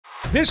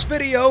This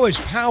video is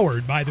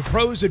powered by the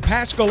pros at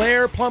Pascal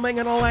Air Plumbing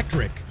and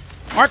Electric.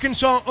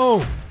 Arkansas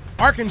owned,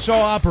 Arkansas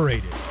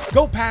operated.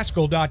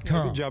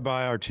 GoPascal.com. Good job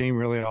by our team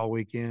really all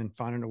weekend,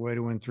 finding a way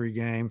to win 3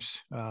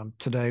 games.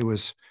 Today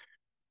was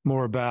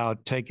more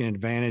about taking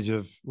advantage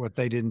of what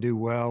they didn't do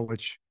well,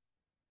 which,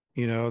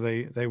 you know,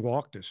 they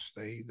walked us.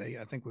 I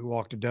think we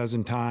walked a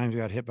dozen times,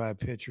 got hit by a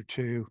pitch or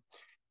two,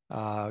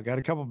 got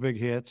a couple big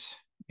hits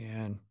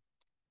and,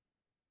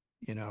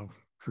 you know,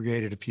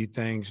 created a few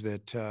things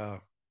that,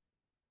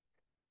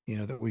 you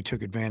know, that we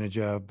took advantage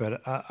of.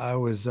 But I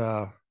was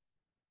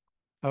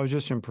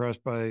just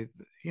impressed by,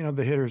 you know,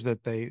 the hitters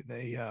that they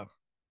you know,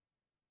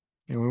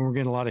 we weren't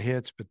getting a lot of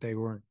hits, but they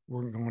weren't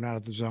going out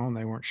of the zone.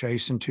 They weren't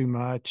chasing too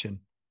much and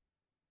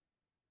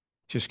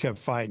just kept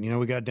fighting. You know,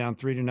 we got down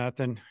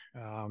 3-0.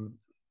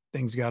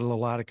 Things got a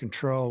little out of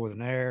control with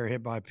an error,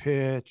 hit by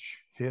pitch,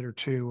 hit or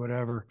two,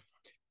 whatever,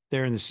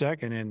 there in the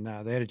second. And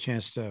they had a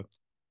chance to,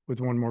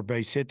 with one more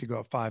base hit, to go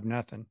up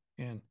 5-0.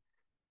 And,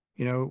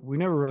 you know, we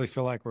never really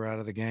feel like we're out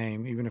of the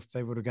game. Even if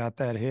they would have got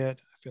that hit,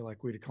 I feel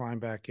like we'd have climbed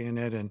back in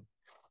it. And,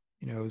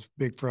 you know, it was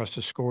big for us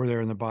to score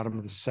there in the bottom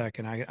of the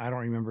second. I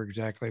don't remember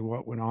exactly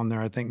what went on there.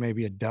 I think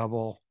maybe a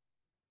double.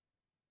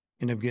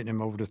 Ended up getting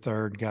him over to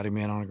third, got him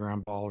in on a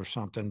ground ball or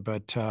something.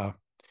 But,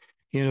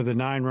 you know, the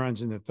 9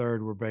 runs in the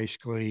third were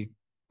basically,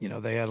 you know,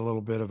 they had a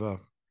little bit of a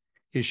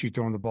issue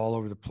throwing the ball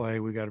over the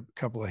plate. We got a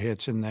couple of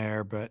hits in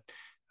there, but,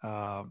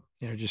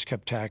 you know, just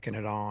kept tacking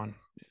it on.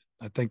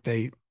 I think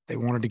they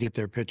wanted to get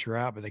their pitcher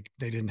out, but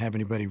they didn't have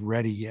anybody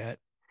ready yet.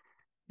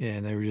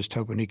 And they were just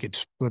hoping he could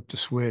flip the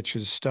switch.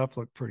 His stuff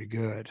looked pretty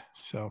good.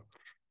 So,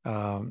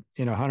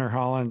 you know, Hunter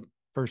Hollan,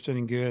 first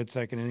inning good,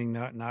 second inning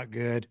not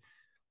good.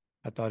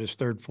 I thought his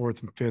third,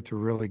 fourth, and fifth were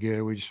really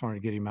good. We just wanted to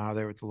get him out of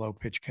there with the low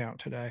pitch count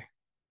today.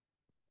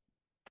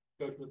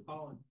 Coach with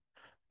Hollan.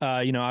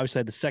 You know, obviously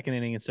had the second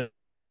inning instead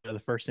of the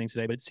first inning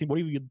today, but it seemed, what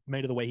have you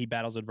made of the way he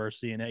battles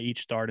adversity in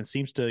each start and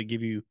seems to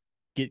give you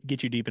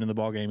get you deep into the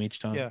ball game each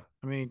time? Yeah,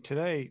 I mean,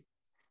 today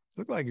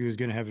looked like he was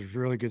going to have his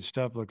really good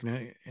stuff looking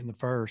at in the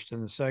first,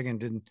 and the second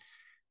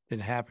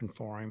didn't happen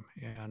for him.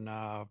 And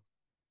I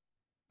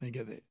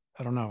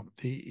don't know.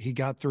 He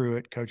got through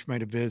it. Coach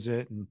made a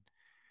visit, and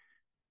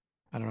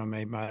I don't know,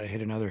 maybe might have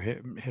hit another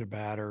hit a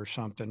batter or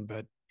something.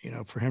 But you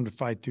know, for him to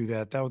fight through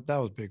that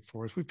was big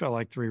for us. We felt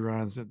like 3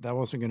 runs that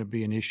wasn't going to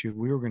be an issue.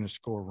 We were going to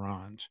score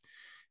runs.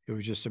 It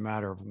was just a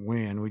matter of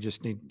when. We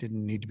just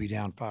didn't need to be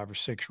down 5 or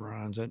 6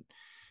 runs. It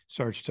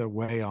starts to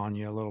weigh on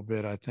you a little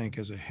bit, I think,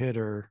 as a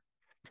hitter,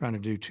 trying to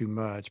do too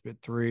much. But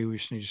 3, we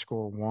just need to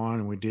score 1,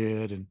 and we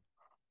did. And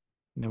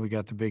then we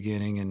got the big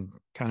inning and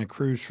kind of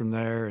cruised from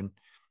there. And,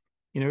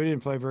 you know, we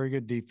didn't play very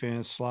good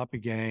defense, sloppy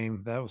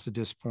game. That was the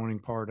disappointing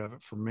part of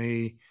it for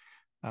me.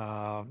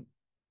 A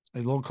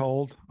little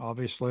cold,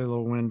 obviously, a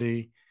little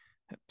windy.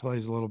 It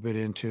plays a little bit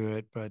into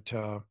it. But,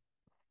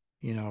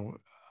 you know,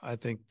 I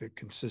think the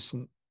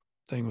consistent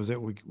thing was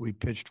that we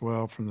pitched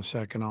well from the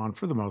second on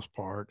for the most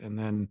part. And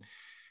then,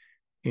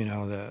 you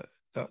know,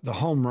 the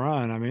home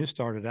run, I mean, it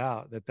started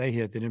out that they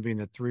hit, then it being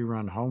the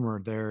 3-run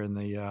homer there in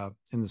the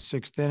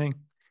 6th inning.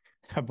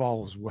 That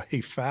ball was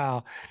way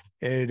foul.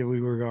 And we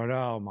were going,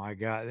 oh my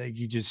God,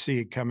 you just see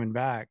it coming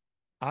back.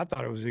 I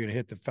thought it was going to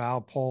hit the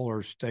foul pole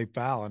or stay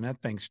foul. And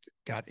that thing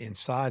got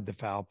inside the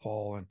foul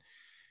pole. And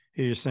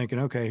you're just thinking,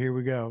 okay, here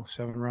we go.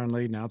 7-run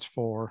lead. Now it's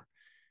 4.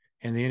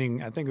 And the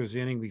inning, I think it was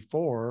the inning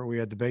before, we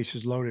had the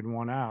bases loaded and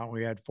 1 out.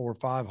 We had 4 or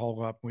 5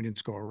 hole up. We didn't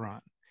score a run.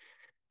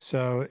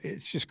 So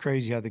it's just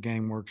crazy how the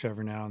game works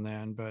every now and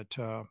then. But,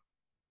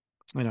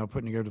 you know,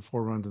 putting together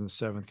 4 runs in the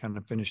 7th kind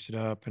of finished it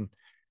up. And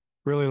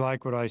really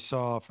like what I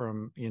saw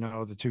from, you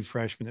know, the 2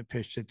 freshmen that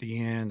pitched at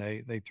the end.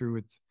 They threw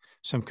with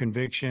some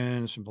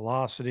conviction, some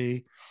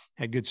velocity,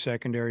 had good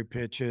secondary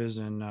pitches.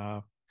 And,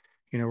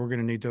 you know, we're going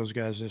to need those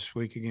guys this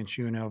week against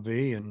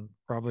UNLV and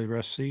probably the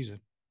rest of the season.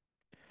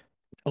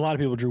 A lot of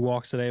people drew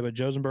walks today, but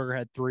Josenberger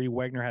had 3,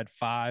 Wegner had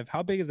 5.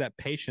 How big is that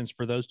patience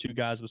for those 2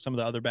 guys with some of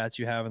the other bats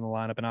you have in the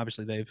lineup? And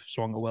obviously they've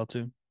swung it well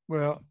too.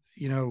 Well,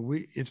 you know,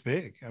 it's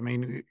big. I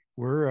mean,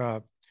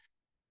 we're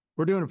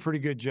doing a pretty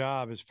good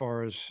job as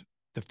far as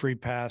the free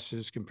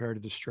passes compared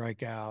to the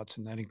strikeouts.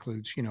 And that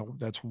includes, you know,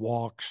 that's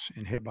walks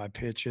and hit by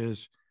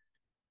pitches.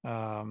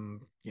 You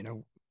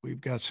know,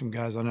 we've got some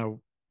guys, I know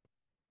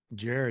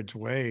Jared's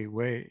way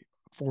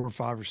 4 or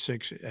 5 or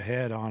 6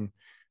 ahead on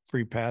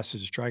free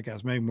passes,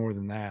 strikeouts, maybe more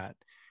than that.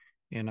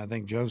 And I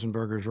think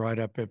Josenberger's right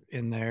up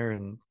in there.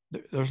 And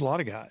there's a lot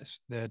of guys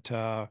that,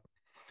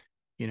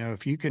 you know,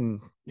 if you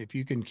can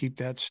keep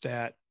that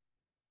stat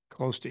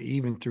close to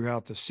even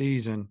throughout the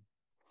season,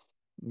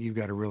 you've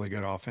got a really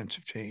good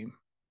offensive team.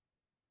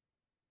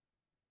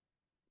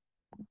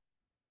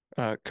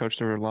 Coach,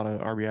 there were a lot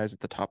of RBIs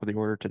at the top of the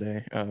order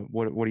today.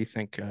 What do you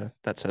think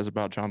that says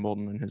about John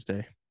Bolden in his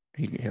day?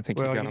 I think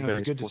well, he got you know,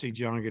 it's good to see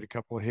John get a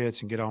couple of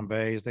hits and get on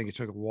base. I think he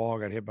took a walk,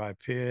 got hit by a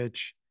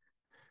pitch,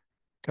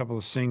 a couple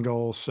of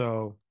singles.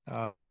 So, you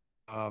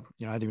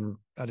know, I didn't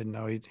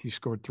know he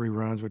scored 3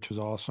 runs, which was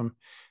awesome.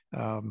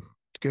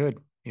 It's good.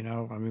 You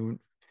know, I mean,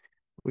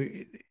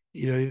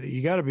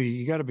 you got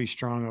to be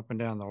strong up and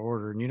down the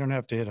order, and you don't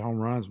have to hit home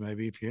runs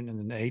maybe if you're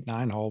in the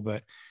 8-9 hole,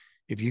 but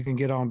if you can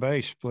get on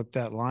base, flip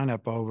that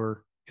lineup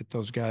over, get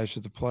those guys to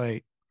the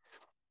plate,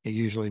 it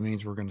usually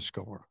means we're going to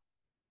score.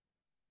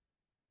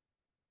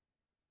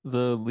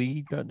 The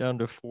lead got down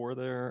to 4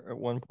 there at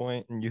one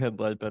point, and you had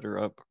Ledbetter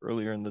up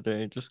earlier in the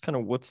day. Just kind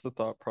of what's the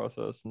thought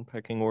process and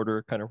pecking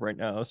order kind of right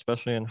now,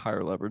 especially in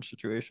higher leverage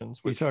situations?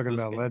 You talking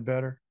about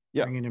Ledbetter?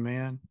 Yeah. Bringing him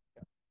in?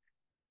 Yeah.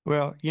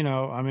 Well,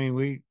 I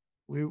mean,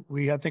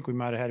 I think we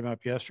might have had him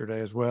up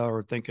yesterday as well,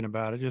 or thinking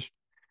about it. Just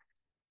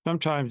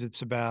sometimes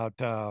it's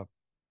about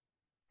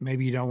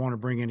maybe you don't want to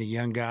bring in a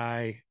young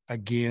guy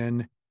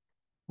again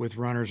with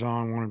runners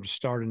on, want him to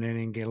start an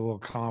inning, get a little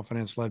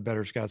confidence.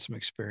 Ledbetter's got some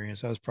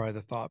experience. That was probably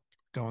the thought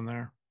going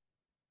there.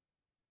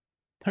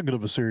 How good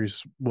of a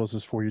series was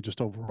this for you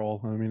just overall?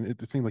 I mean,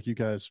 it seemed like you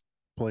guys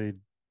played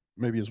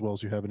maybe as well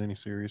as you have in any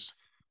series.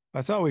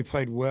 I thought we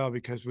played well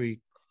because we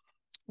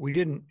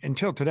didn't,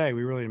 until today,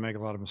 we really didn't make a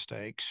lot of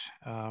mistakes.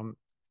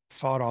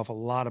 Fought off a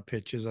lot of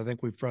pitches. I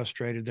think we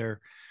frustrated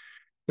their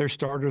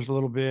starters a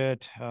little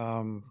bit.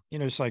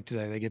 It's like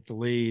today, they get the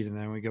lead and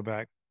then we go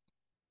back,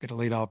 get a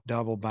lead off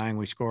double, bang,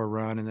 we score a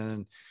run. And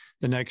then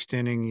the next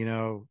inning,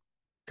 a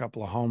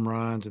couple of home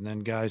runs and then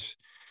guys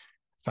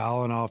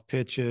fouling off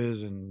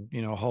pitches and,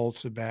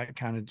 Holtz, the bat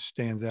kind of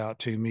stands out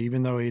to me,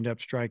 even though he ended up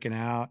striking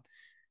out.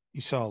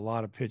 You saw a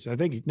lot of pitches. I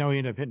think, he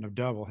ended up hitting a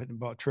double, hitting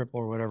about triple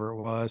or whatever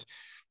it was.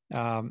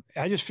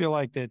 I just feel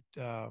like that,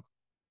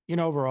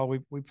 overall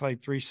we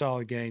played 3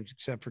 solid games,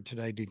 except for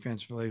today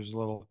defensively. It was a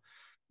little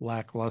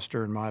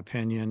lackluster in my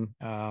opinion.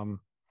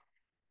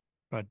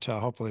 But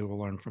hopefully we'll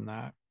learn from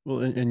that.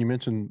 Well, and you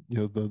mentioned,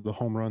 the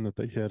home run that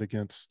they hit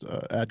against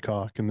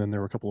Adcock, and then there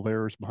were a couple of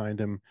errors behind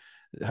him.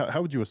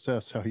 How would you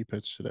assess how he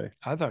pitched today?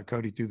 I thought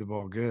Cody threw the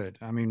ball good.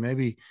 I mean,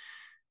 it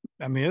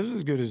was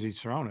as good as he's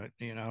thrown it.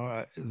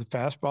 The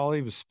fastball,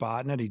 he was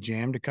spotting it. He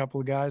jammed a couple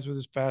of guys with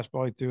his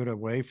fastball. He threw it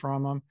away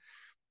from him.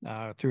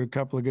 Threw a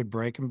couple of good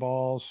breaking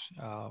balls.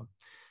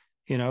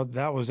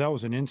 That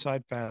was an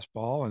inside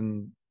fastball,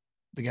 and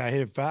the guy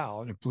hit it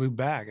foul, and it blew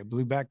back. It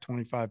blew back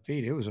 25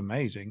 feet. It was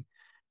amazing.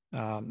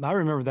 I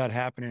remember that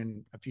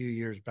happening a few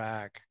years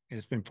back.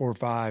 It's been 4 or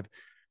 5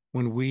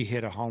 when we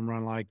hit a home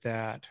run like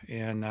that,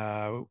 and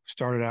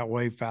started out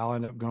way foul,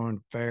 ended up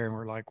going fair, and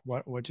we're like,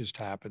 what just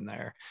happened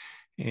there?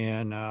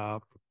 And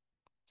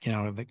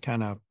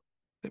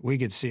we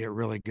could see it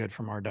really good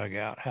from our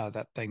dugout how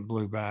that thing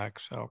blew back.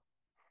 So,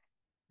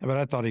 but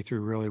I thought he threw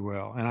really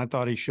well, and I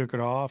thought he shook it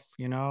off.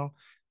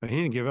 But he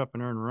didn't give up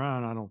an earned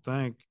run. I don't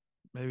think.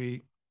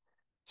 Maybe.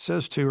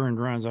 Says 2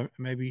 earned runs.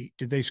 Maybe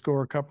did they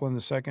score a couple in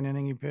the second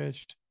inning he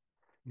pitched?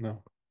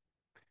 No,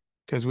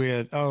 because we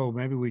had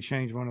maybe we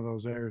changed one of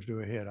those errors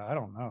to a hit. I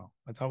don't know.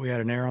 I thought we had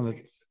an error on the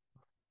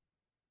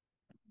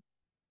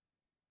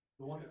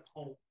one at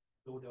home.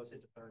 The one that was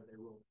hit to third. They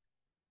ruled.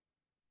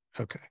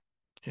 Okay,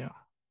 yeah.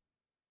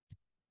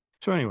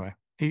 So anyway,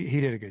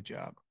 he did a good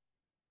job.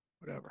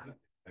 Whatever.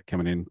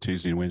 Coming in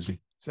Tuesday and Wednesday.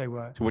 Say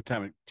what? So what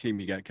team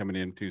you got coming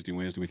in Tuesday and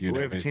Wednesday with you?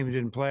 We have a team that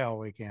didn't play all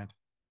weekend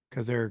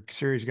because their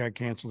series got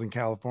canceled in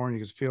California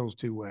because the field's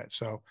too wet.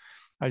 So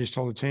I just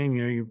told the team,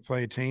 you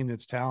play a team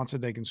that's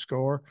talented, they can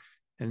score,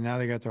 and now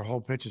they got their whole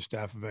pitching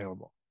staff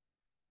available.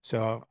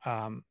 So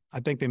I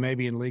think they may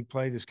be in league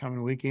play this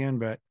coming weekend,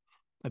 but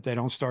if they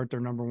don't start their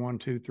number 1,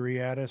 2, 3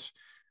 at us,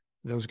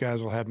 those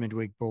guys will have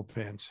midweek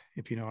bullpens,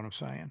 if you know what I'm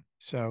saying.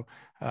 So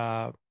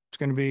it's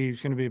going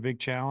to be a big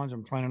challenge.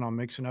 I'm planning on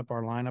mixing up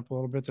our lineup a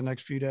little bit the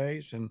next few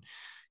days and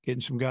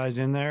getting some guys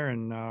in there,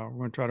 and we're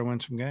going to try to win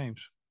some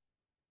games.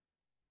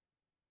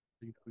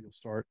 You'll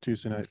start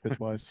Tuesday night pitch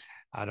wise.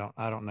 I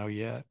don't know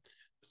yet.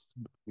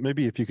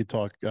 Maybe if you could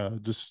talk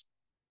just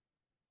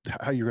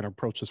how you're going to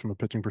approach this from a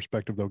pitching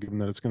perspective, though, given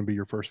that it's going to be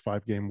your first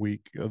 5-game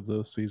week of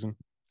the season.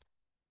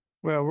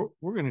 Well,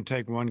 we're going to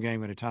take one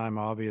game at a time,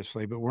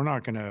 obviously, but we're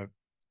not going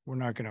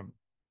to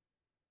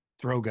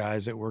throw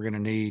guys that we're going to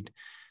need,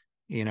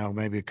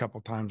 maybe a couple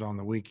times on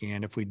the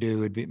weekend. If we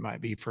do, it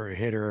might be for a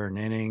hitter or an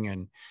inning,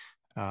 and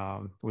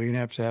we're going to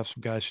have some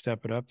guys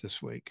step it up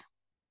this week.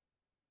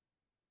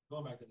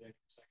 Going back to Dave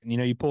for a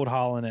second, you pulled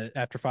Hollan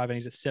after 5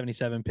 innings at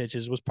 77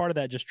 pitches. Was part of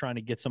that just trying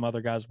to get some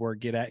other guys' work,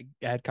 get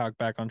Adcock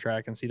back on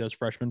track, and see those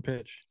freshmen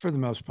pitch? For the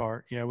most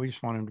part, yeah. We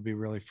just want him to be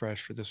really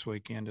fresh for this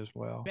weekend as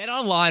well.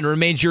 BetOnline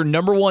remains your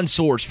number 1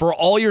 source for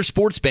all your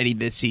sports betting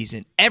this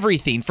season.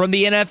 Everything from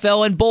the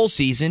NFL and bowl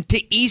season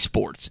to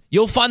esports.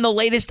 You'll find the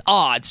latest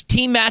odds,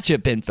 team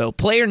matchup info,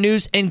 player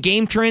news, and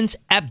game trends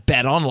at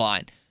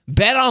BetOnline.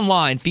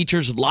 BetOnline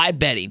features live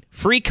betting,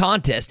 free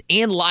contests,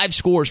 and live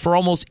scores for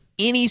almost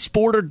any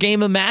sport or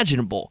game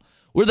imaginable.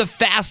 We're the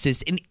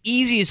fastest and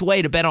easiest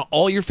way to bet on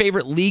all your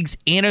favorite leagues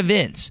and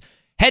events.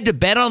 Head to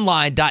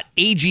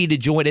betonline.ag to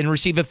join and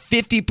receive a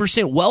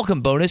 50%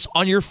 welcome bonus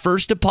on your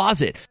first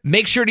deposit.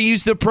 Make sure to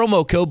use the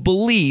promo code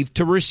BELIEVE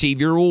to receive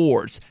your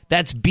rewards.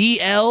 That's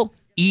BLEAV.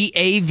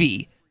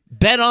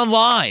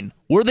 BetOnline,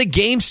 where the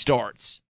game starts.